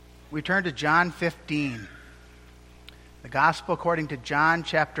we turn to John 15. The Gospel according to John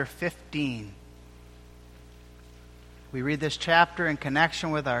chapter 15. We read this chapter in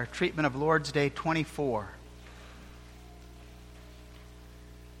connection with our treatment of Lord's Day 24.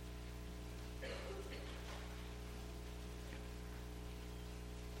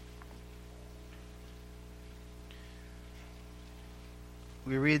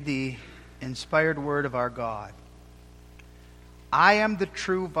 We read the inspired word of our God. I am the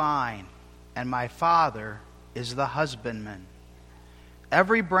true vine, and my Father is the husbandman.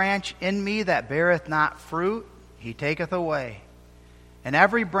 Every branch in me that beareth not fruit, he taketh away. And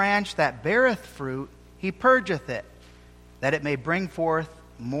every branch that beareth fruit, he purgeth it, that it may bring forth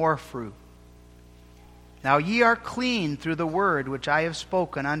more fruit. Now ye are clean through the word which I have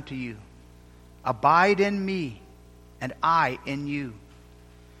spoken unto you. Abide in me, and I in you.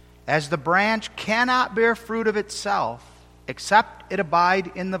 As the branch cannot bear fruit of itself, except it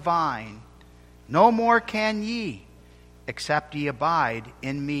abide in the vine, no more can ye, except ye abide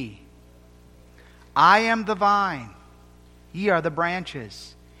in me. I am the vine, ye are the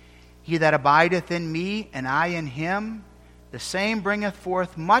branches. He that abideth in me, and I in him, the same bringeth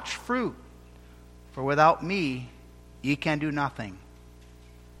forth much fruit, for without me ye can do nothing.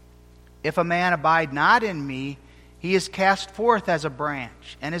 If a man abide not in me, he is cast forth as a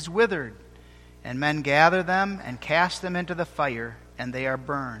branch, and is withered, and men gather them, and cast them into the fire, and they are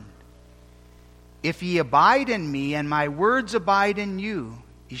burned. If ye abide in me, and my words abide in you,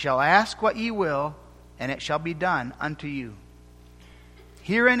 ye shall ask what ye will, and it shall be done unto you.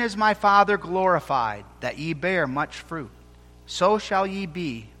 Herein is my Father glorified, that ye bear much fruit. So shall ye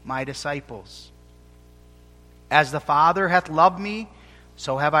be my disciples. As the Father hath loved me,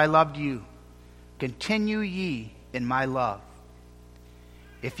 so have I loved you. Continue ye in my love.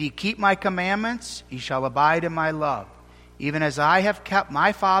 If ye keep my commandments, ye shall abide in my love, even as I have kept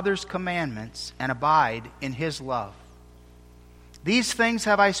my Father's commandments, and abide in his love. These things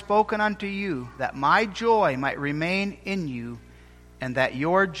have I spoken unto you, that my joy might remain in you, and that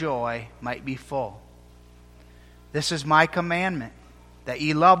your joy might be full. This is my commandment, that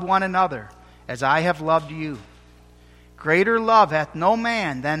ye love one another, as I have loved you. Greater love hath no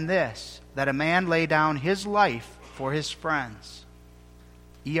man than this, that a man lay down his life for his friends.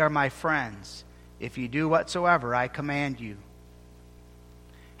 Ye are my friends, if ye do whatsoever I command you.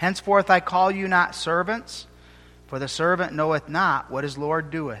 Henceforth I call you not servants, for the servant knoweth not what his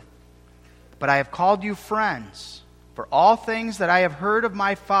Lord doeth. But I have called you friends, for all things that I have heard of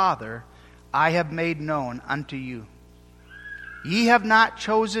my Father I have made known unto you. Ye have not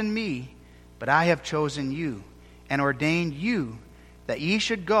chosen me, but I have chosen you, and ordained you that ye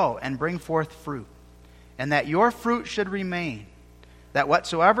should go and bring forth fruit, and that your fruit should remain, that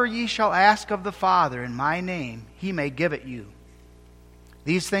whatsoever ye shall ask of the Father in my name, he may give it you.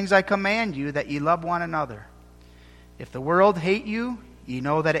 These things I command you, that ye love one another. If the world hate you, ye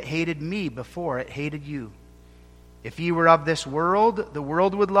know that it hated me before it hated you. If ye were of this world, the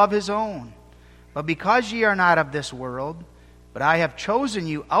world would love his own. But because ye are not of this world, but I have chosen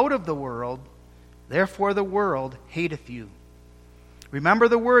you out of the world, therefore the world hateth you. Remember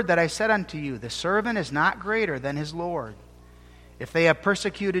the word that I said unto you, the servant is not greater than his Lord. If they have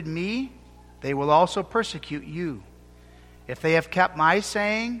persecuted me, they will also persecute you. If they have kept my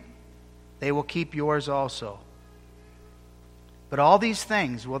saying, they will keep yours also. But all these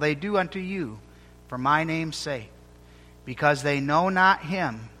things will they do unto you for my name's sake, because they know not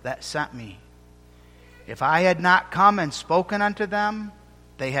him that sent me. If I had not come and spoken unto them,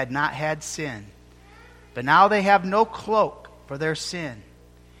 they had not had sin. But now they have no cloak for their sin.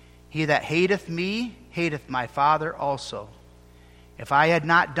 He that hateth me hateth my Father also. If I had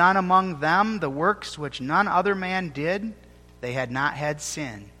not done among them the works which none other man did, they had not had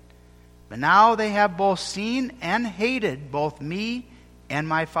sin. But now they have both seen and hated both me and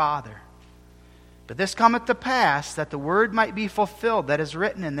my Father. But this cometh to pass, that the word might be fulfilled that is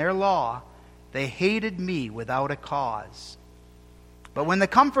written in their law, they hated me without a cause. But when the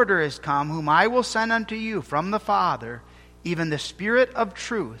Comforter is come, whom I will send unto you from the Father, even the Spirit of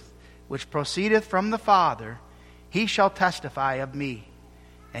truth, which proceedeth from the Father, he shall testify of me.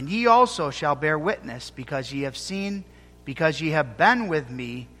 And ye also shall bear witness, because ye have seen, because ye have been with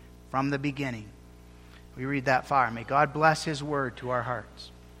me from the beginning. We read that far. May God bless his word to our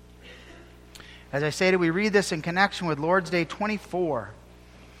hearts. As I stated, we read this in connection with Lord's Day 24.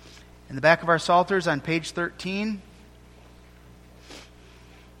 In the back of our Psalters on page 13,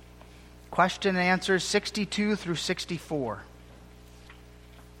 question and answers 62 through 64.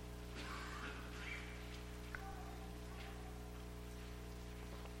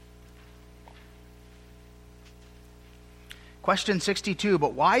 Question 62,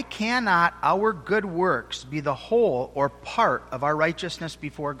 but why cannot our good works be the whole or part of our righteousness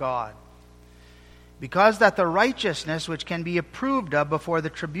before God? Because that the righteousness which can be approved of before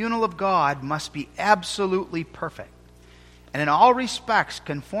the tribunal of God must be absolutely perfect, and in all respects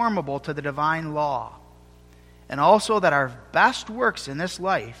conformable to the divine law, and also that our best works in this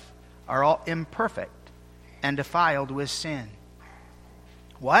life are all imperfect and defiled with sin.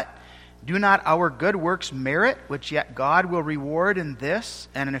 What? Do not our good works merit, which yet God will reward in this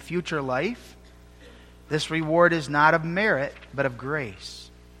and in a future life? This reward is not of merit, but of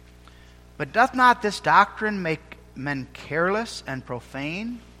grace. But doth not this doctrine make men careless and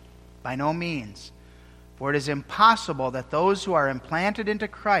profane? By no means. For it is impossible that those who are implanted into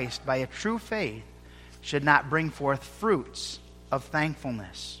Christ by a true faith should not bring forth fruits of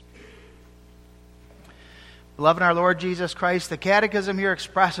thankfulness. Beloved in our Lord Jesus Christ, the Catechism here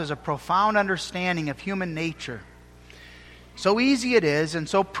expresses a profound understanding of human nature. So easy it is and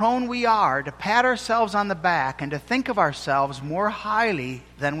so prone we are to pat ourselves on the back and to think of ourselves more highly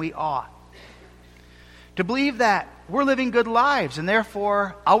than we ought. To believe that we're living good lives and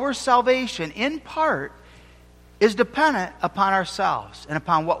therefore our salvation, in part, is dependent upon ourselves and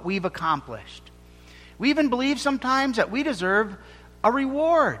upon what we've accomplished. We even believe sometimes that we deserve a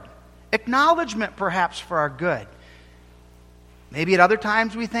reward. Acknowledgement, perhaps, for our good. Maybe at other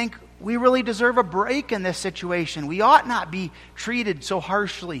times we think we really deserve a break in this situation. We ought not be treated so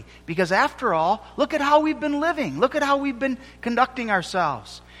harshly because, after all, look at how we've been living. Look at how we've been conducting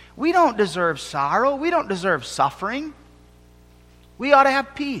ourselves. We don't deserve sorrow. We don't deserve suffering. We ought to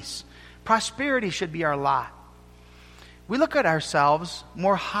have peace. Prosperity should be our lot. We look at ourselves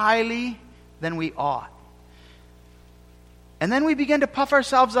more highly than we ought. And then we begin to puff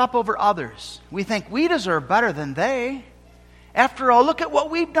ourselves up over others. We think we deserve better than they. After all, look at what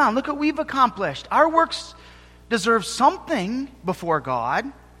we've done. Look what we've accomplished. Our works deserve something before God.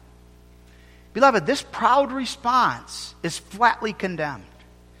 Beloved, this proud response is flatly condemned.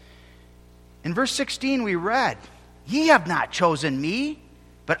 In verse 16 we read, "Ye have not chosen me,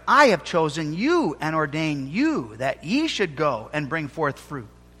 but I have chosen you and ordained you that ye should go and bring forth fruit."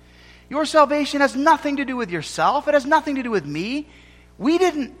 Your salvation has nothing to do with yourself. It has nothing to do with me. We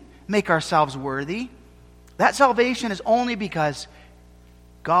didn't make ourselves worthy. That salvation is only because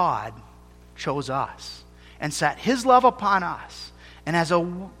God chose us and set His love upon us. And as a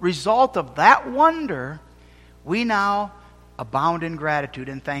result of that wonder, we now abound in gratitude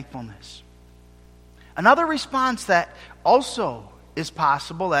and thankfulness. Another response that also is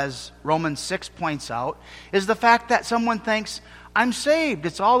possible, as Romans 6 points out, is the fact that someone thinks, I'm saved.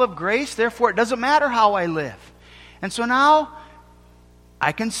 It's all of grace. Therefore, it doesn't matter how I live. And so now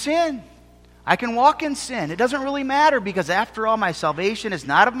I can sin. I can walk in sin. It doesn't really matter because, after all, my salvation is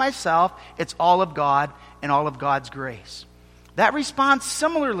not of myself. It's all of God and all of God's grace. That response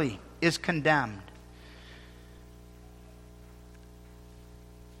similarly is condemned.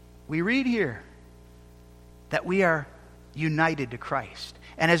 We read here that we are united to Christ.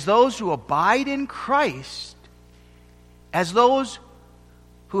 And as those who abide in Christ, as those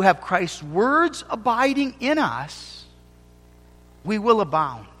who have Christ's words abiding in us, we will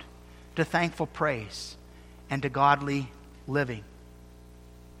abound to thankful praise and to godly living.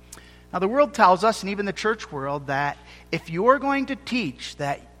 Now, the world tells us, and even the church world, that if you're going to teach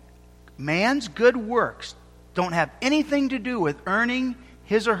that man's good works don't have anything to do with earning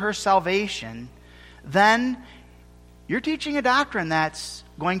his or her salvation, then you're teaching a doctrine that's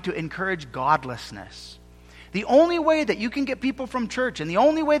going to encourage godlessness. The only way that you can get people from church and the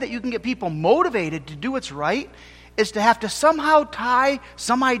only way that you can get people motivated to do what's right is to have to somehow tie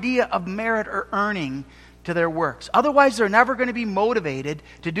some idea of merit or earning to their works. Otherwise, they're never going to be motivated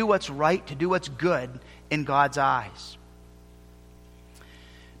to do what's right, to do what's good in God's eyes.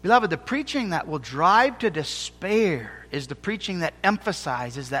 Beloved, the preaching that will drive to despair is the preaching that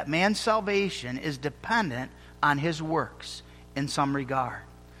emphasizes that man's salvation is dependent on his works in some regard.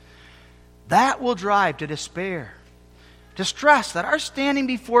 That will drive to despair. To stress that our standing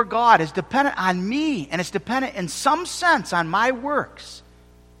before God is dependent on me and it's dependent in some sense on my works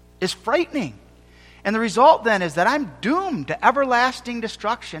is frightening. And the result then is that I'm doomed to everlasting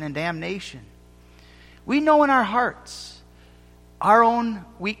destruction and damnation. We know in our hearts our own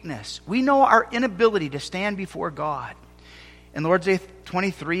weakness. We know our inability to stand before God. And Lord's Day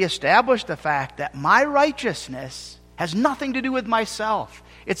 23 established the fact that my righteousness has nothing to do with myself.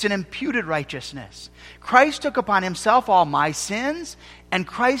 It's an imputed righteousness. Christ took upon himself all my sins, and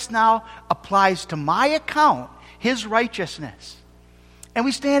Christ now applies to my account his righteousness. And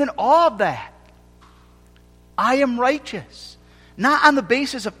we stand in awe of that. I am righteous, not on the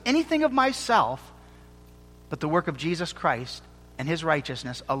basis of anything of myself, but the work of Jesus Christ and his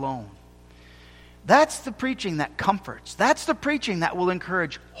righteousness alone. That's the preaching that comforts. That's the preaching that will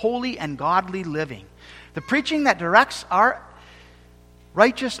encourage holy and godly living. The preaching that directs our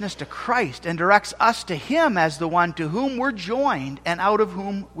righteousness to Christ and directs us to him as the one to whom we're joined and out of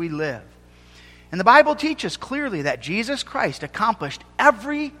whom we live. And the Bible teaches clearly that Jesus Christ accomplished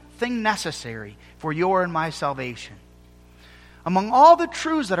everything necessary for your and my salvation. Among all the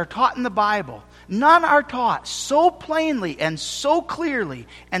truths that are taught in the Bible, none are taught so plainly and so clearly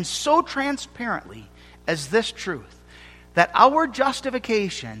and so transparently as this truth, that our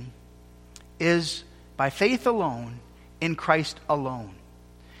justification is by faith alone, in Christ alone.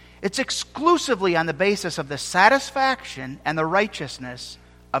 It's exclusively on the basis of the satisfaction and the righteousness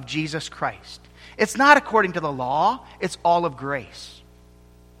of Jesus Christ. It's not according to the law, it's all of grace.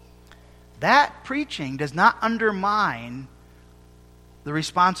 That preaching does not undermine the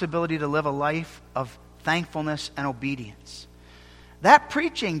responsibility to live a life of thankfulness and obedience. That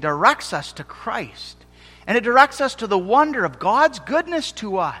preaching directs us to Christ, and it directs us to the wonder of God's goodness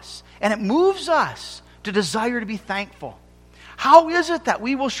to us, and it moves us to desire to be thankful. How is it that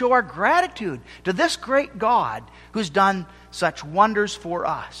we will show our gratitude to this great God who's done such wonders for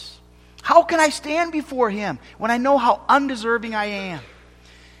us? How can I stand before him when I know how undeserving I am?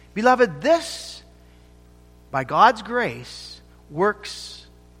 Beloved, this, by God's grace, works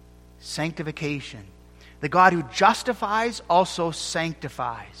sanctification. The God who justifies also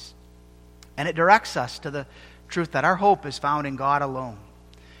sanctifies. And it directs us to the truth that our hope is found in God alone.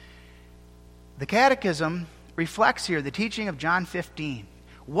 The Catechism reflects here the teaching of John 15.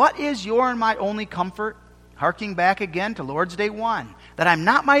 What is your and my only comfort? Harking back again to Lord's Day 1. That I'm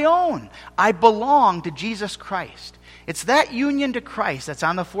not my own. I belong to Jesus Christ. It's that union to Christ that's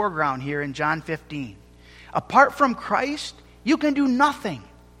on the foreground here in John 15. Apart from Christ, you can do nothing.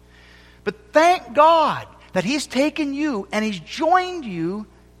 But thank God that he's taken you and he's joined you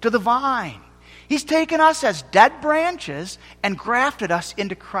to the vine. He's taken us as dead branches and grafted us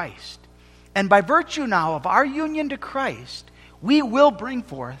into Christ. And by virtue now of our union to Christ, we will bring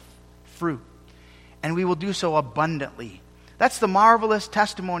forth fruit. And we will do so abundantly. That's the marvelous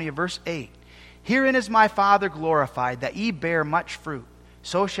testimony of verse 8. Herein is my Father glorified, that ye bear much fruit.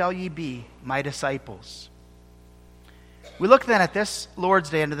 So shall ye be my disciples. We look then at this Lord's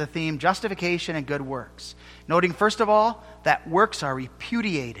Day under the theme, justification and good works. Noting first of all, that works are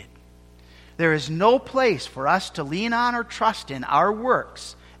repudiated. There is no place for us to lean on or trust in our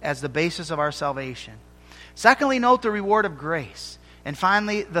works as the basis of our salvation. Secondly, note the reward of grace. And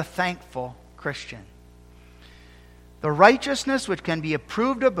finally, the thankful Christian. The righteousness which can be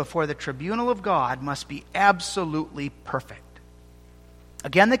approved of before the tribunal of God must be absolutely perfect.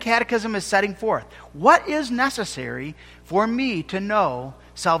 Again, the Catechism is setting forth what is necessary for me to know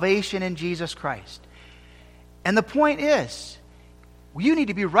salvation in Jesus Christ. And the point is, you need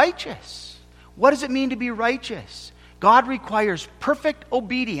to be righteous. What does it mean to be righteous? God requires perfect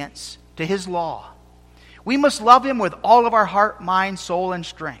obedience to his law. We must love him with all of our heart, mind, soul, and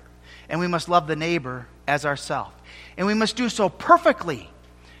strength. And we must love the neighbor as ourselves. And we must do so perfectly.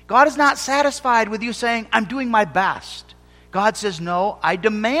 God is not satisfied with you saying, I'm doing my best. God says, no, I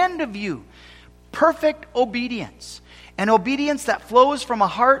demand of you perfect obedience. An obedience that flows from a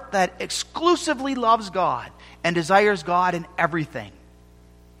heart that exclusively loves God and desires God in everything.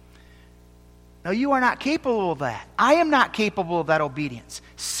 Now, you are not capable of that. I am not capable of that obedience.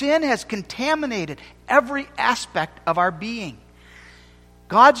 Sin has contaminated every aspect of our being.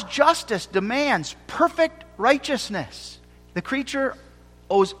 God's justice demands perfect righteousness. The creature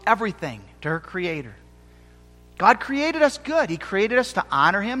owes everything to her Creator. God created us good. He created us to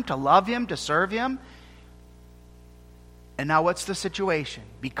honor him, to love him, to serve him. And now what's the situation?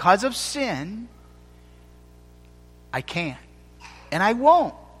 Because of sin, I can't. And I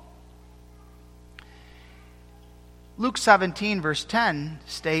won't. Luke 17 verse 10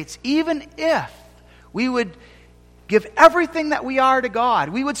 states, even if we would give everything that we are to God,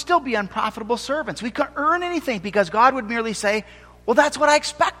 we would still be unprofitable servants. We couldn't earn anything because God would merely say, well, that's what I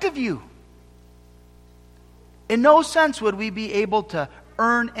expect of you. In no sense would we be able to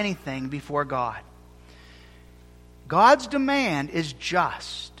earn anything before God. God's demand is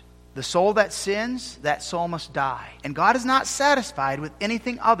just. The soul that sins, that soul must die. And God is not satisfied with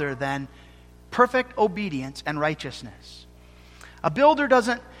anything other than perfect obedience and righteousness. A builder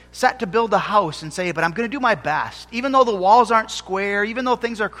doesn't set to build a house and say, but I'm going to do my best. Even though the walls aren't square, even though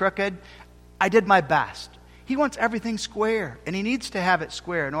things are crooked, I did my best. He wants everything square, and he needs to have it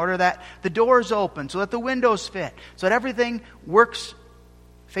square in order that the doors open, so that the windows fit, so that everything works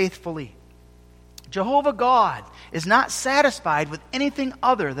faithfully. Jehovah God is not satisfied with anything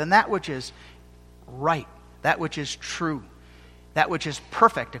other than that which is right, that which is true, that which is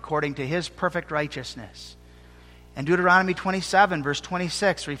perfect according to his perfect righteousness. And Deuteronomy 27, verse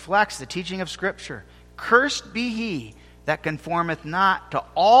 26, reflects the teaching of Scripture. Cursed be he that conformeth not to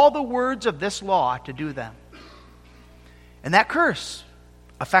all the words of this law to do them. And that curse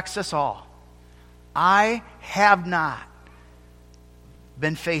affects us all. I have not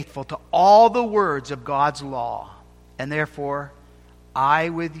been faithful to all the words of God's law, and therefore I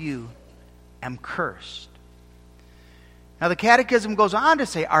with you am cursed. Now the Catechism goes on to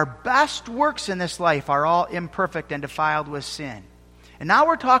say our best works in this life are all imperfect and defiled with sin. And now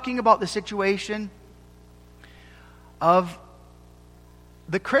we're talking about the situation of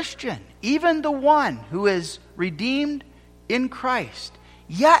the Christian, even the one who is redeemed in Christ.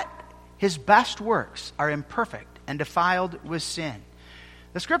 Yet his best works are imperfect and defiled with sin.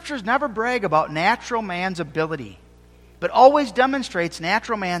 The Scriptures never brag about natural man's ability, but always demonstrates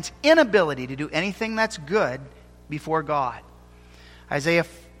natural man's inability to do anything that's good before God. Isaiah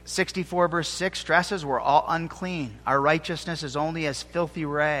 64 verse 6 stresses we're all unclean. Our righteousness is only as filthy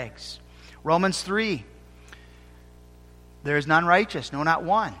rags. Romans 3, there is none righteous, no, not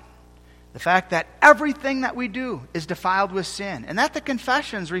one. The fact that everything that we do is defiled with sin, and that the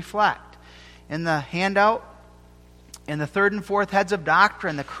confessions reflect. In the handout, in the third and fourth heads of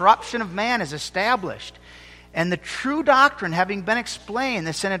doctrine, the corruption of man is established. And the true doctrine having been explained,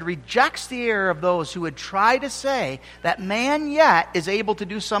 the Synod rejects the error of those who would try to say that man yet is able to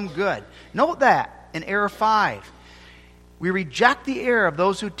do some good. Note that in error 5. We reject the error of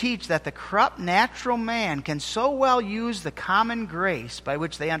those who teach that the corrupt natural man can so well use the common grace by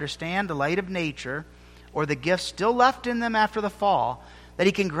which they understand the light of nature, or the gifts still left in them after the fall, that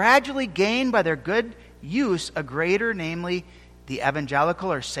he can gradually gain by their good use a greater, namely the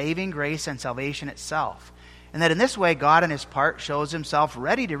evangelical or saving grace and salvation itself. And that in this way God on his part shows himself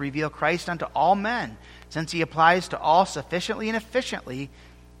ready to reveal Christ unto all men, since he applies to all sufficiently and efficiently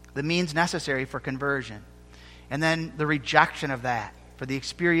the means necessary for conversion. And then the rejection of that, for the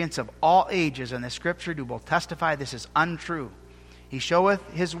experience of all ages, and the Scripture do both testify this is untrue. He showeth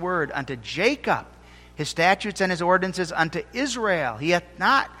his word unto Jacob, his statutes and his ordinances unto Israel. He hath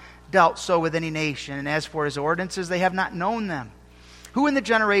not dealt so with any nation, and as for his ordinances, they have not known them. Who in the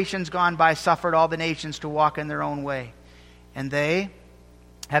generations gone by suffered all the nations to walk in their own way? And they,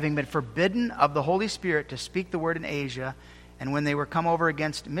 having been forbidden of the Holy Spirit to speak the word in Asia, and when they were come over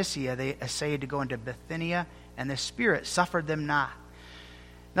against Mysia, they essayed to go into Bithynia, and the Spirit suffered them not.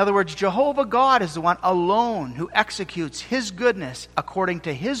 In other words, Jehovah God is the one alone who executes his goodness according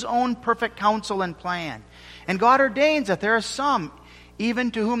to his own perfect counsel and plan. And God ordains that there are some,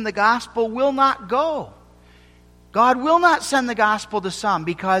 even to whom the gospel will not go. God will not send the gospel to some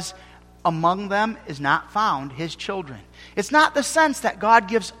because among them is not found his children. It's not the sense that God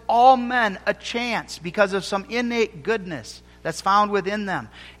gives all men a chance because of some innate goodness that's found within them.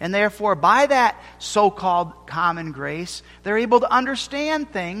 And therefore, by that so-called common grace, they're able to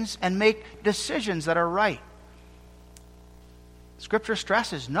understand things and make decisions that are right. Scripture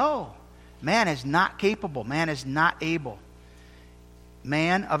stresses, no, man is not capable, man is not able.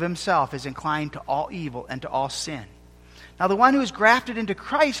 Man of himself is inclined to all evil and to all sin. Now, the one who is grafted into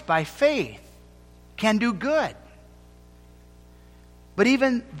Christ by faith can do good. But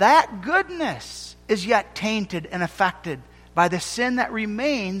even that goodness is yet tainted and affected by the sin that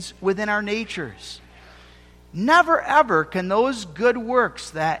remains within our natures. Never ever can those good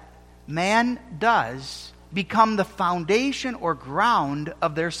works that man does become the foundation or ground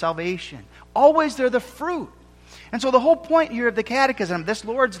of their salvation. Always they're the fruit. And so the whole point here of the Catechism of this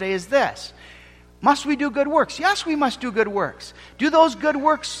Lord's Day is this. Must we do good works? Yes, we must do good works. Do those good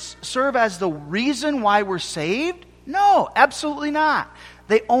works serve as the reason why we're saved? No, absolutely not.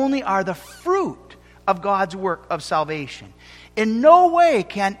 They only are the fruit of God's work of salvation. In no way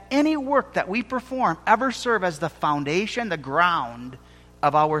can any work that we perform ever serve as the foundation, the ground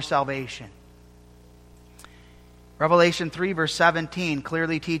of our salvation. Revelation 3 verse 17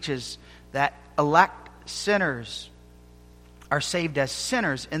 clearly teaches that elect sinners are saved as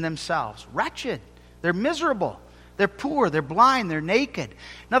sinners in themselves. Wretched. They're miserable. They're poor. They're blind. They're naked.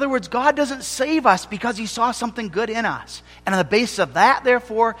 In other words, God doesn't save us because he saw something good in us. And on the basis of that,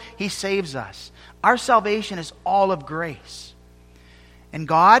 therefore, he saves us. Our salvation is all of grace. And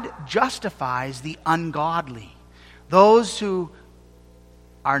God justifies the ungodly. Those who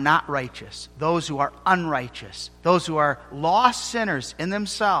are not righteous. Those who are unrighteous. Those who are lost sinners in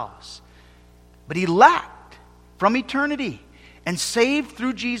themselves. But elect from eternity and saved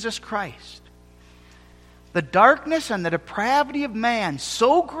through Jesus Christ. The darkness and the depravity of man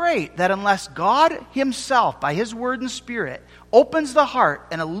so great that unless God himself, by his word and spirit, opens the heart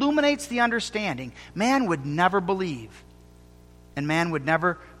and illuminates the understanding, man would never believe. And man would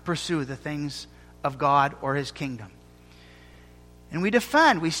never pursue the things of God or his kingdom. And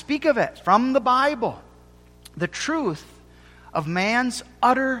we speak of it from the Bible, the truth of man's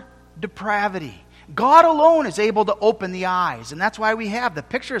utter depravity. God alone is able to open the eyes. And that's why we have the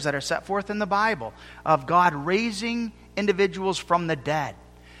pictures that are set forth in the Bible of God raising individuals from the dead.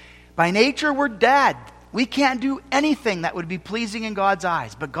 By nature, we're dead. We can't do anything that would be pleasing in God's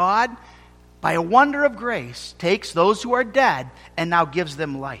eyes. But God, by a wonder of grace, takes those who are dead and now gives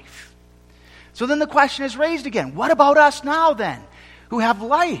them life. So then the question is raised again. What about us now then, who have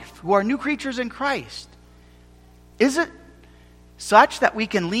life, who are new creatures in Christ? Is it such that we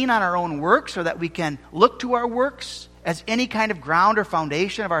can lean on our own works, or that we can look to our works as any kind of ground or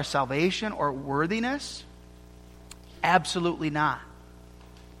foundation of our salvation or worthiness? Absolutely not.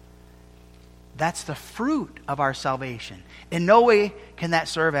 That's the fruit of our salvation. In no way can that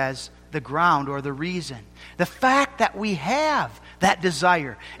serve as the ground or the reason. The fact that we have that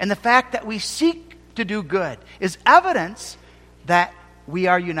desire and the fact that we seek to do good is evidence that we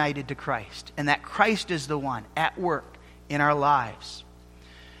are united to Christ and that Christ is the one at work in our lives.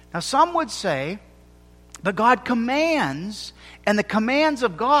 Now, some would say, but God commands, and the commands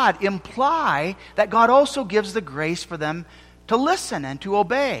of God imply that God also gives the grace for them to listen and to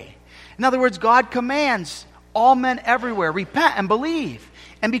obey. In other words, God commands all men everywhere, repent and believe.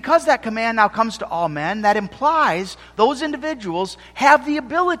 And because that command now comes to all men, that implies those individuals have the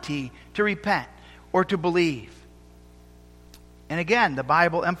ability to repent or to believe. And again, the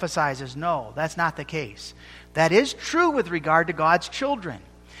Bible emphasizes, no, that's not the case. That is true with regard to God's children.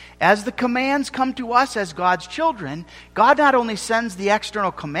 As the commands come to us as God's children, God not only sends the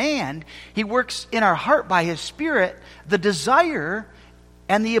external command, He works in our heart by His Spirit the desire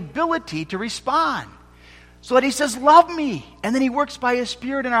and the ability to respond. So that He says, love me. And then He works by His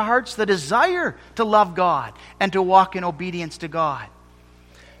Spirit in our hearts the desire to love God and to walk in obedience to God.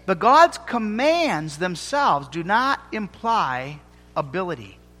 But God's commands themselves do not imply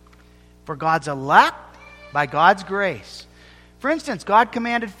ability. For God's elect, by God's grace. For instance, God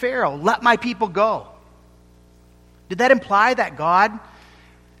commanded Pharaoh, let my people go. Did that imply that God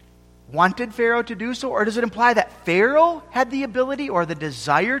wanted Pharaoh to do so? Or does it imply that Pharaoh had the ability or the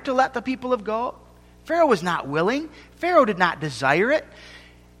desire to let the people go? Pharaoh was not willing. Pharaoh did not desire it.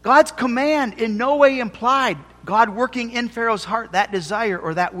 God's command in no way implied God working in Pharaoh's heart that desire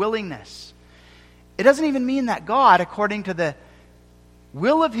or that willingness. It doesn't even mean that God, according to the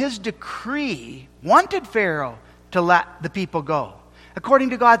will of His decree, wanted Pharaoh to let the people go.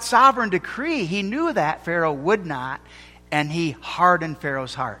 According to God's sovereign decree, He knew that Pharaoh would not, and He hardened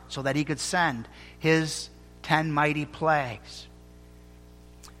Pharaoh's heart so that he could send His 10 mighty plagues.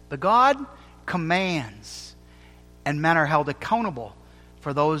 But God commands, and men are held accountable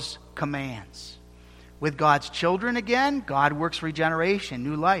for those commands. With God's children, again, God works regeneration,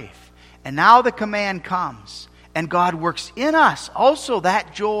 new life. And now the command comes, and God works in us also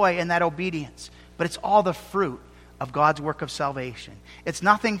that joy and that obedience. But it's all the fruit of God's work of salvation. It's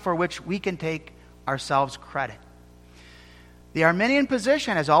nothing for which we can take ourselves credit. The Arminian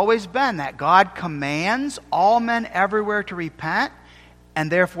position has always been that God commands all men everywhere to repent,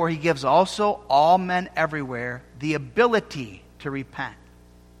 and therefore He gives also all men everywhere the ability to repent.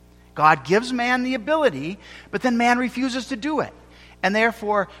 God gives man the ability, but then man refuses to do it. And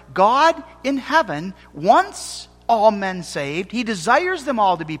therefore, God in heaven wants all men saved. He desires them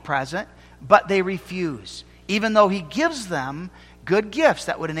all to be present, but they refuse, even though He gives them good gifts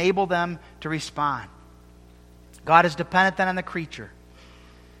that would enable them to respond. God is dependent then on the creature.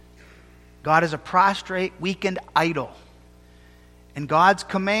 God is a prostrate, weakened idol. And God's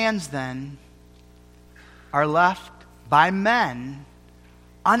commands then are left by men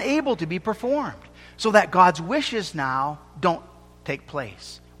unable to be performed, so that God's wishes now don't take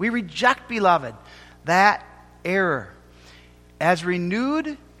place. We reject, beloved, that error. As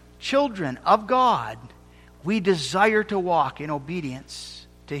renewed children of God, we desire to walk in obedience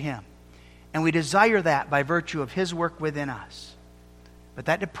to Him. And we desire that by virtue of His work within us. But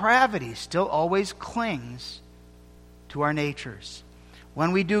that depravity still always clings to our natures.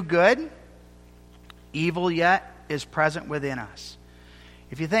 When we do good, evil yet is present within us.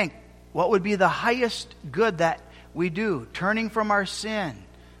 If you think, what would be the highest good that we do? Turning from our sin,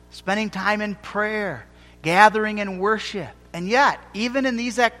 spending time in prayer, gathering in worship. And yet, even in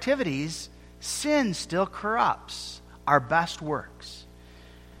these activities, sin still corrupts our best works.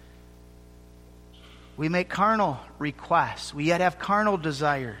 We make carnal requests. We yet have carnal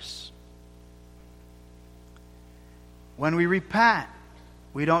desires. when we repent,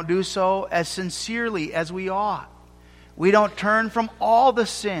 we don't do so as sincerely as we ought. We don't turn from all the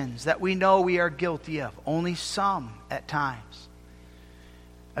sins that we know we are guilty of, only some at times.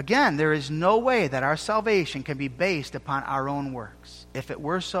 Again, there is no way that our salvation can be based upon our own works. If it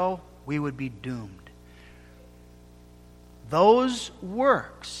were so, we would be doomed. Those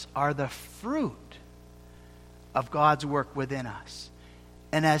works are the fruit of God's work within us,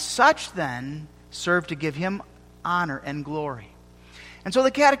 and as such then serve to give Him honor and glory. And so the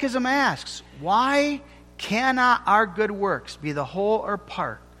Catechism asks, why cannot our good works be the whole or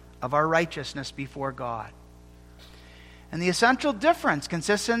part of our righteousness before God? And the essential difference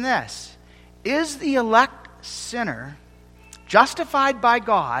consists in this: is the elect sinner justified by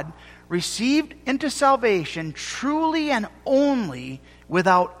God, received into salvation truly and only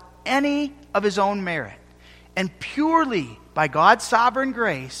without any of his own merit, and purely by God's sovereign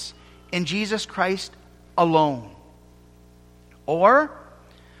grace in Jesus Christ alone? Or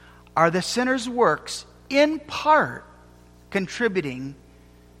are the sinner's works in part contributing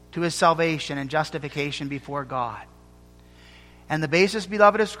to his salvation and justification before God? And the basis,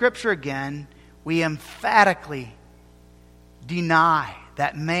 beloved, of Scripture, again, we emphatically deny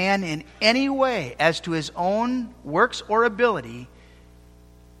that man in any way as to his own works or ability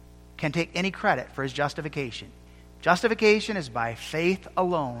can take any credit for his justification. Justification is by faith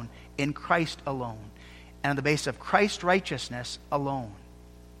alone, in Christ alone, and on the basis of Christ's righteousness alone.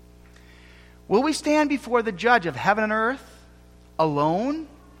 Will we stand before the judge of heaven and earth alone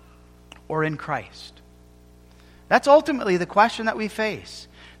or in Christ? That's ultimately the question that we face.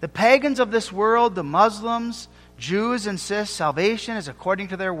 The pagans of this world, the Muslims, Jews, insist salvation is according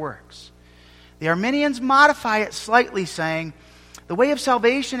to their works. The Arminians modify it slightly, saying the way of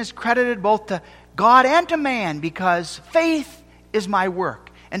salvation is credited both to God and to man because faith is my work,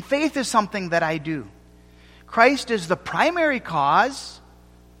 and faith is something that I do. Christ is the primary cause,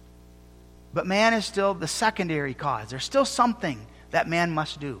 but man is still the secondary cause. There's still something that man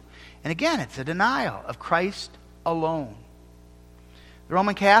must do. And again, it's a denial of Christ alone. The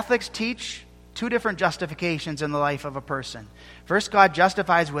Roman Catholics teach two different justifications in the life of a person. First, God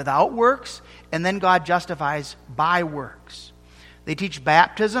justifies without works, and then God justifies by works. They teach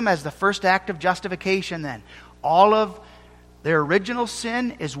baptism as the first act of justification then. All of their original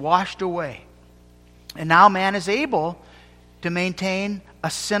sin is washed away. And now man is able to maintain a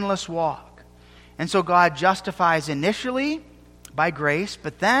sinless walk. And so God justifies initially by grace,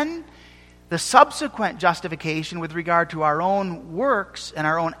 but then the subsequent justification with regard to our own works and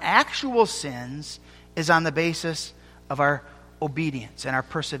our own actual sins is on the basis of our obedience and our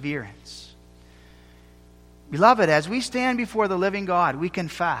perseverance. Beloved, as we stand before the living God, we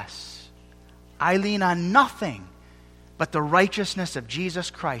confess, I lean on nothing but the righteousness of Jesus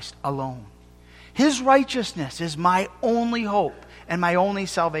Christ alone. His righteousness is my only hope and my only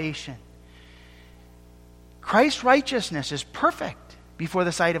salvation. Christ's righteousness is perfect before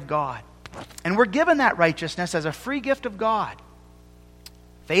the sight of God. And we're given that righteousness as a free gift of God.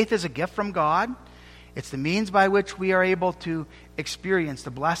 Faith is a gift from God. It's the means by which we are able to experience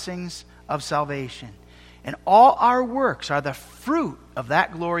the blessings of salvation. And all our works are the fruit of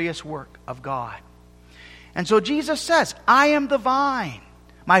that glorious work of God. And so Jesus says, I am the vine,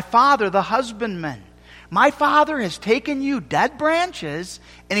 my Father the husbandman. My Father has taken you, dead branches,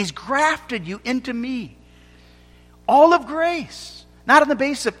 and He's grafted you into me. All of grace. Not on the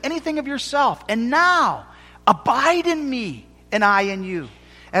basis of anything of yourself. And now, abide in me, and I in you.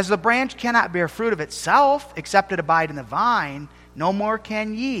 As the branch cannot bear fruit of itself, except it abide in the vine, no more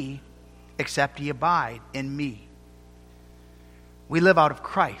can ye, except ye abide in me. We live out of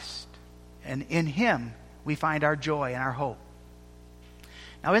Christ, and in Him we find our joy and our hope.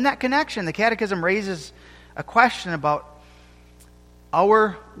 Now, in that connection, the Catechism raises a question about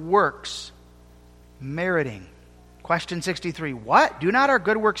our works meriting. Question 63, what? Do not our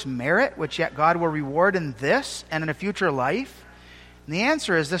good works merit, which yet God will reward in this and in a future life? And the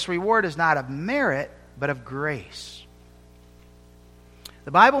answer is this reward is not of merit, but of grace.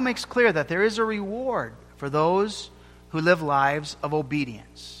 The Bible makes clear that there is a reward for those who live lives of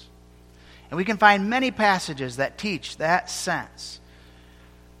obedience. And we can find many passages that teach that sense.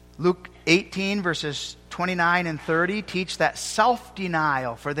 Luke 18, verses 29 and 30 teach that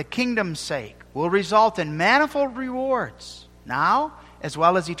self-denial for the kingdom's sake will result in manifold rewards, now as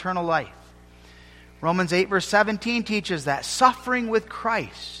well as eternal life. Romans 8, verse 17 teaches that suffering with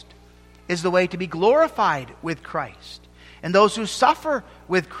Christ is the way to be glorified with Christ. And those who suffer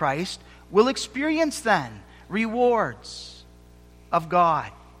with Christ will experience then rewards of God.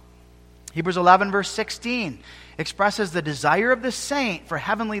 Hebrews 11, verse 16 expresses the desire of the saint for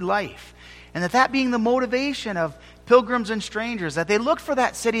heavenly life. And that being the motivation of pilgrims and strangers, that they looked for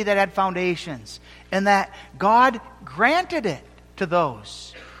that city that had foundations, and that God granted it to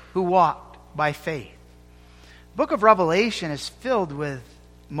those who walked by faith. The book of Revelation is filled with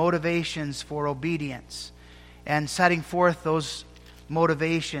motivations for obedience and setting forth those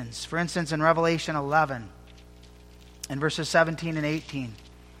motivations. For instance, in Revelation 11, in verses 17 and 18,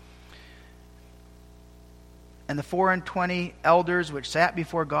 and the 24 elders which sat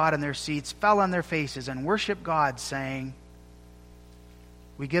before God in their seats fell on their faces and worshiped God, saying,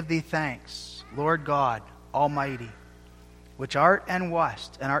 We give thee thanks, Lord God Almighty, which art and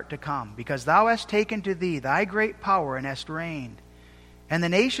wast and art to come, because thou hast taken to thee thy great power and hast reigned. And the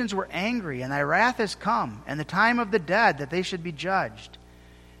nations were angry, and thy wrath is come, and the time of the dead that they should be judged,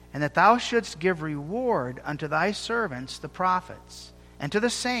 and that thou shouldst give reward unto thy servants the prophets, and to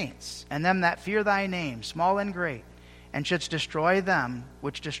the saints, and them that fear thy name, small and great, and shouldst destroy them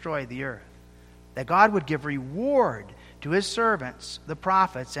which destroy the earth. That God would give reward to his servants, the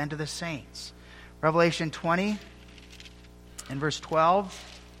prophets, and to the saints. Revelation 20, in verse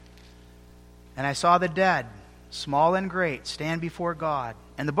 12, And I saw the dead, small and great, stand before God,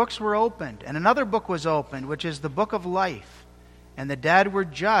 and the books were opened, and another book was opened, which is the book of life. And the dead were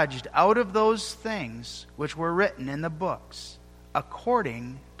judged out of those things which were written in the books,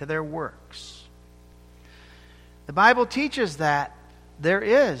 according to their works. The Bible teaches that there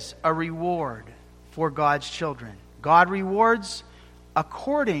is a reward for God's children. God rewards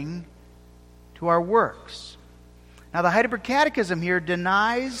according to our works. Now, the Heidelberg Catechism here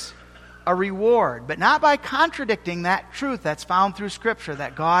denies a reward, but not by contradicting that truth that's found through Scripture,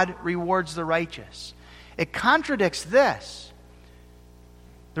 that God rewards the righteous. It contradicts this.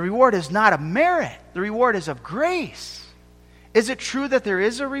 The reward is not of merit. The reward is of grace. Is it true that there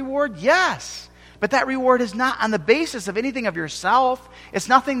is a reward? Yes. But that reward is not on the basis of anything of yourself. It's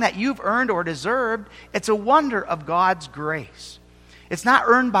nothing that you've earned or deserved. It's a wonder of God's grace. It's not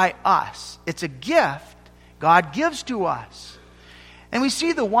earned by us. It's a gift God gives to us. And we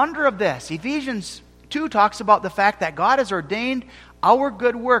see the wonder of this. Ephesians 2 talks about the fact that God has ordained our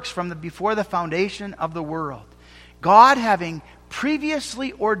good works from before the foundation of the world. God having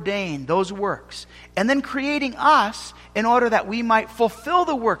previously ordained those works, and then creating us in order that we might fulfill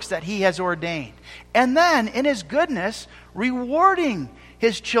the works that he has ordained. And then, in his goodness, rewarding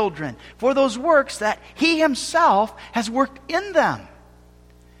his children for those works that he himself has worked in them.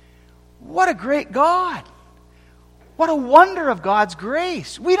 What a great God! What a wonder of God's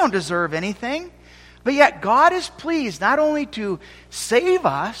grace. We don't deserve anything, but yet God is pleased not only to save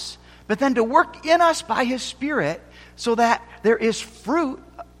us, but then to work in us by his Spirit so that there is fruit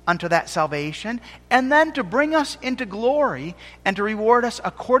unto that salvation, and then to bring us into glory and to reward us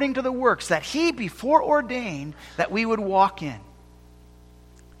according to the works that he before ordained that we would walk in.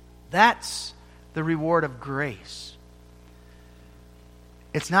 That's the reward of grace.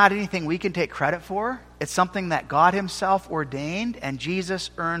 It's not anything we can take credit for. It's something that God himself ordained and Jesus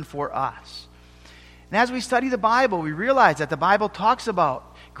earned for us. And as we study the Bible, we realize that the Bible talks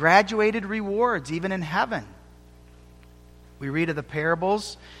about graduated rewards even in heaven. We read of the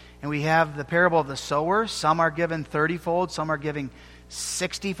parables, and we have the parable of the sower. Some are given 30-fold, some are given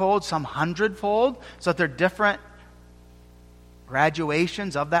 60-fold, some 100-fold. So that there are different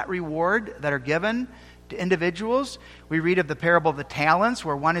graduations of that reward that are given to individuals. We read of the parable of the talents,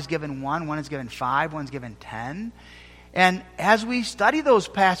 where one is given 1, one is given 5, one is given 10. And as we study those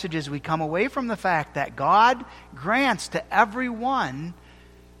passages, we come away from the fact that God grants to everyone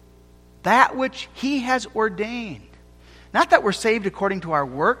that which he has ordained. Not that we're saved according to our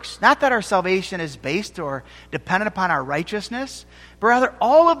works, not that our salvation is based or dependent upon our righteousness, but rather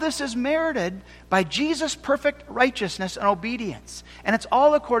all of this is merited by Jesus' perfect righteousness and obedience. And it's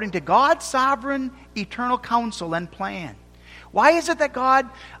all according to God's sovereign, eternal counsel and plan. Why is it that God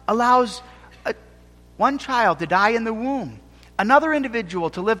allows one child to die in the womb, another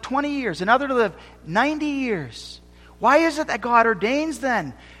individual to live 20 years, another to live 90 years? Why is it that God ordains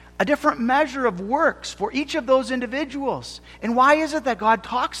then a different measure of works for each of those individuals? And why is it that God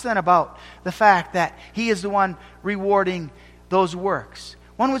talks then about the fact that he is the one rewarding those works?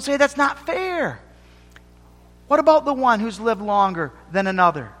 One would say that's not fair. What about the one who's lived longer than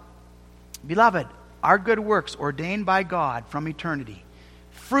another? Beloved, our good works ordained by God from eternity,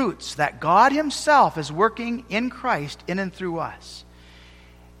 fruits that God himself is working in Christ in and through us.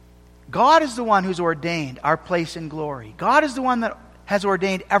 God is the one who's ordained our place in glory. God is the one that has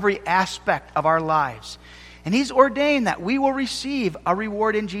ordained every aspect of our lives. And he's ordained that we will receive a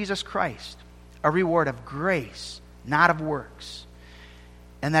reward in Jesus Christ, a reward of grace, not of works,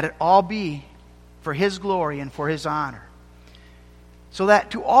 and that it all be for his glory and for his honor. so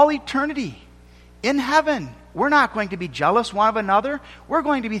that to all eternity in heaven, we're not going to be jealous one of another. We're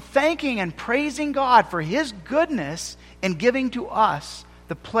going to be thanking and praising God for His goodness in giving to us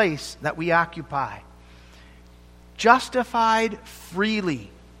the place that we occupy. Justified freely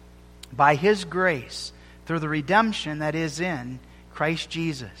by His grace through the redemption that is in Christ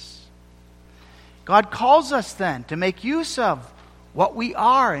Jesus. God calls us then to make use of what we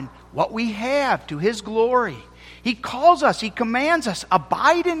are and what we have to His glory. He calls us, He commands us,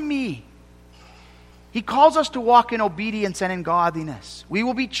 abide in me. He calls us to walk in obedience and in godliness. We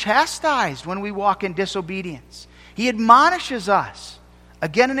will be chastised when we walk in disobedience. He admonishes us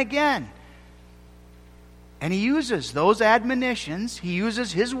again and again. And He uses those admonitions, He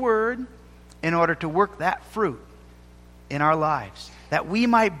uses His word in order to work that fruit in our lives, that we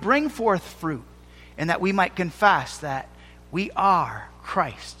might bring forth fruit and that we might confess that we are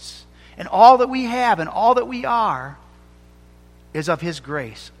Christ's. And all that we have and all that we are is of His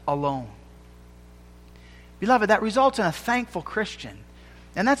grace alone. Beloved, that results in a thankful Christian.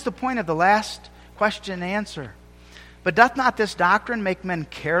 And that's the point of the last question and answer. But doth not this doctrine make men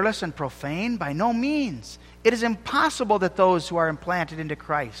careless and profane? By no means. It is impossible that those who are implanted into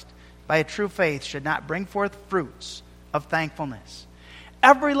Christ by a true faith should not bring forth fruits of thankfulness.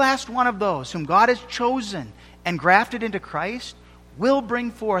 Every last one of those whom God has chosen and grafted into Christ will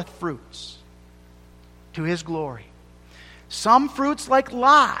bring forth fruits to His glory. Some fruits like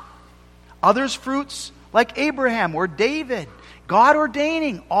Lot, others fruits like Abraham or David, God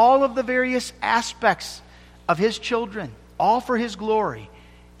ordaining all of the various aspects of His children, all for His glory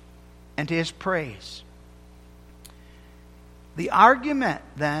and to His praise. The argument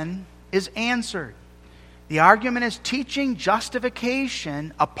then is answered. The argument is teaching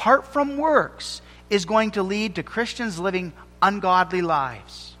justification apart from works is going to lead to Christians living ungodly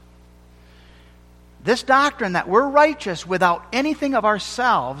lives. This doctrine that we're righteous without anything of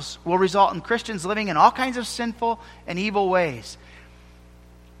ourselves will result in Christians living in all kinds of sinful and evil ways.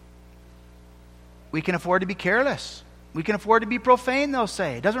 We can afford to be careless. We can afford to be profane, they'll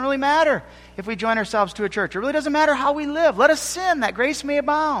say. It doesn't really matter if we join ourselves to a church. It really doesn't matter how we live. Let us sin, that grace may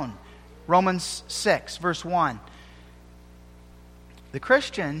abound. Romans 6, verse 1. The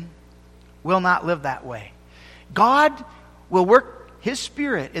Christian will not live that way. God will work His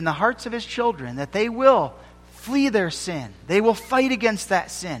Spirit in the hearts of His children that they will flee their sin. They will fight against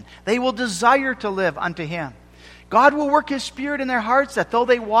that sin. They will desire to live unto Him. God will work His Spirit in their hearts that though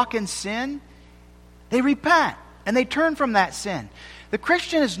they walk in sin, they repent and they turn from that sin. The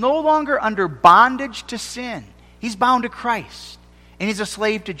Christian is no longer under bondage to sin. He's bound to Christ, and he's a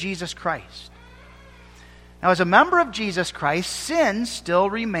slave to Jesus Christ. Now, as a member of Jesus Christ, sin still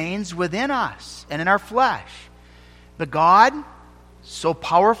remains within us and in our flesh. But God so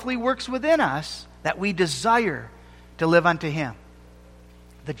powerfully works within us that we desire to live unto Him.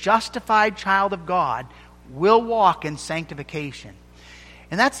 The justified child of God will walk in sanctification.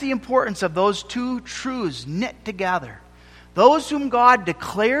 And that's the importance of those two truths knit together. Those whom God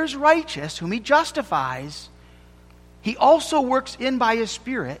declares righteous, whom He justifies, He also works in by His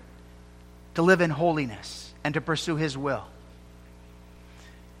Spirit to live in holiness and to pursue His will.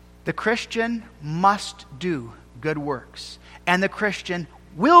 The Christian must do good works. And the Christian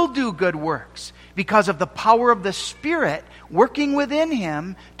will do good works because of the power of the Spirit working within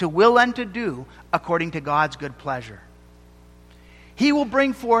him to will and to do according to God's good pleasure. He will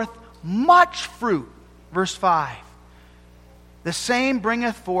bring forth much fruit. Verse 5. The same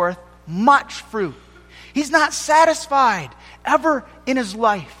bringeth forth much fruit. He's not satisfied ever in his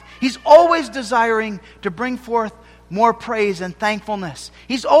life. He's always desiring to bring forth more praise and thankfulness.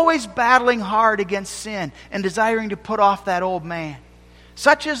 He's always battling hard against sin and desiring to put off that old man.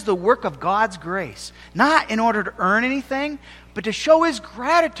 Such is the work of God's grace, not in order to earn anything, but to show His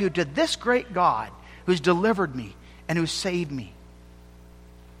gratitude to this great God who's delivered me and who saved me.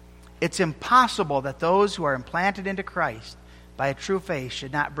 It's impossible that those who are implanted into Christ by a true faith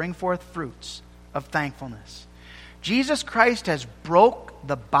should not bring forth fruits of thankfulness. Jesus Christ has broke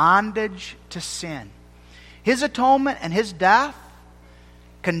the bondage to sin. His atonement and His death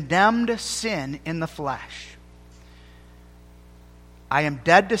condemned sin in the flesh. I am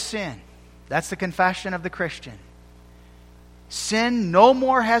dead to sin. That's the confession of the Christian. Sin no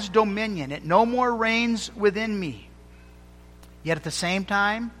more has dominion. It no more reigns within me. Yet at the same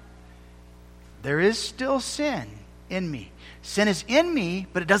time, there is still sin in me. Sin is in me,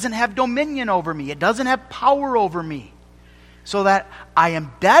 but it doesn't have dominion over me. It doesn't have power over me. So that I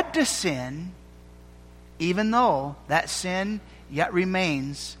am dead to sin, even though that sin yet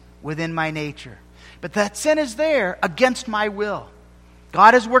remains within my nature. But that sin is there against my will.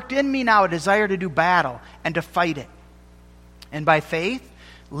 God has worked in me now a desire to do battle and to fight it. And by faith,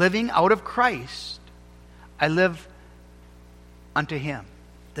 living out of Christ, I live unto him.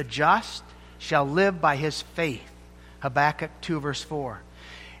 The just shall live by his faith. Habakkuk 2 verse 4.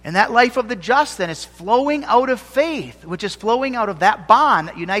 And that life of the just then is flowing out of faith, which is flowing out of that bond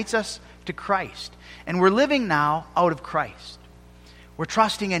that unites us to Christ. And we're living now out of Christ. We're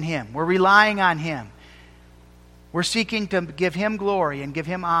trusting in him. We're relying on him. We're seeking to give him glory and give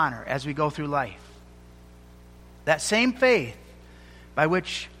him honor as we go through life. That same faith by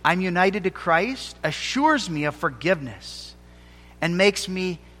which I'm united to Christ assures me of forgiveness and makes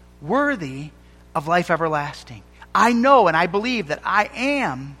me worthy of life everlasting. I know and I believe that I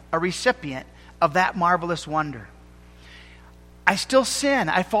am a recipient of that marvelous wonder. I still sin.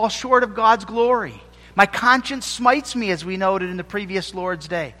 I fall short of God's glory. My conscience smites me, as we noted in the previous Lord's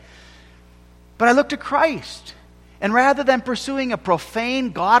Day. But I look to Christ, and rather than pursuing a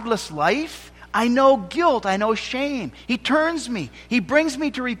profane, godless life, I know guilt, I know shame. He turns me, he brings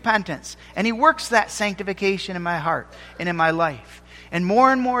me to repentance, and he works that sanctification in my heart and in my life. And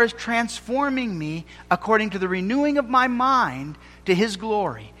more is transforming me according to the renewing of my mind to his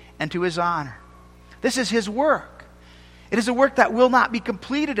glory and to his honor. This is his work. It is a work that will not be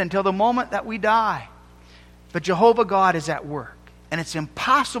completed until the moment that we die. But Jehovah God is at work. And it's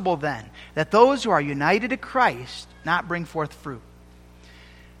impossible then that those who are united to Christ not bring forth fruit.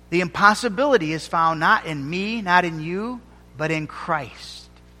 The impossibility is found not in me, not in you, but in Christ.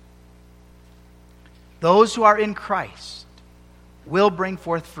 Those who are in Christ will bring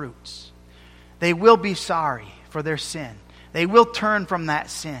forth fruits. They will be sorry for their sin. They will turn from that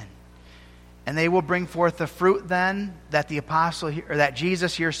sin. And they will bring forth the fruit then that the apostle or that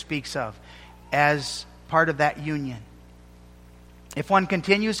Jesus here speaks of as part of that union. If one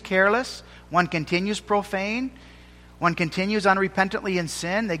continues careless, one continues profane, one continues unrepentantly in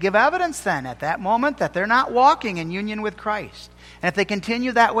sin, they give evidence then at that moment that they're not walking in union with Christ. And if they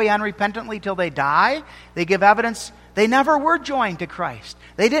continue that way unrepentantly till they die, they give evidence they never were joined to Christ.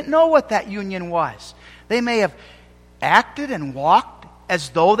 They didn't know what that union was. They may have acted and walked as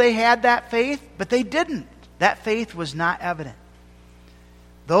though they had that faith, but they didn't. That faith was not evident.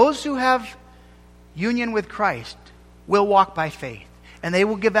 Those who have union with Christ will walk by faith, and they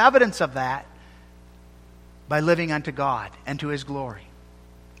will give evidence of that by living unto God and to his glory.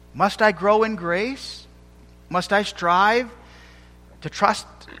 Must I grow in grace? Must I strive to trust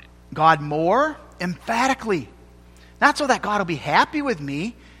God more? Emphatically. Not so that God will be happy with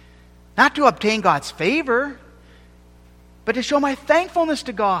me, not to obtain God's favor, but to show my thankfulness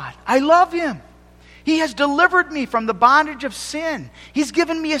to God. I love him. He has delivered me from the bondage of sin. He's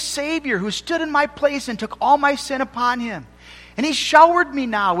given me a Savior who stood in my place and took all my sin upon him. And he showered me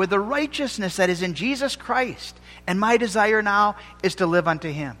now with the righteousness that is in Jesus Christ. And my desire now is to live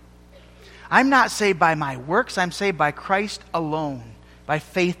unto him. I'm not saved by my works. I'm saved by Christ alone, by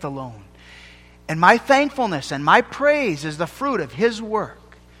faith alone. And my thankfulness and my praise is the fruit of his work.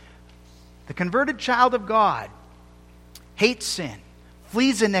 The converted child of God hates sin,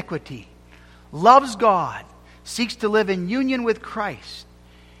 flees iniquity, loves God, seeks to live in union with Christ,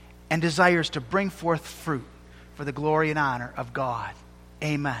 and desires to bring forth fruit for the glory and honor of God.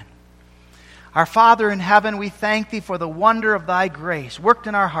 Amen. Our Father in heaven, we thank thee for the wonder of thy grace worked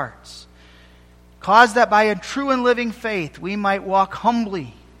in our hearts. Cause that by a true and living faith we might walk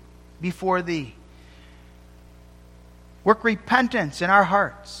humbly before thee. Work repentance in our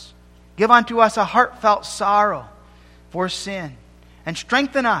hearts. Give unto us a heartfelt sorrow for sin. And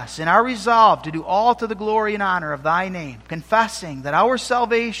strengthen us in our resolve to do all to the glory and honor of thy name, confessing that our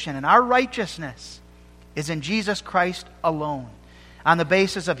salvation and our righteousness is in Jesus Christ alone, on the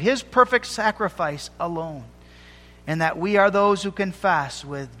basis of his perfect sacrifice alone. And that we are those who confess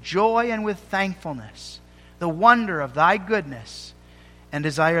with joy and with thankfulness the wonder of thy goodness, and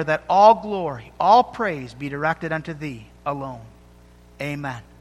desire that all glory, all praise be directed unto thee alone. Amen.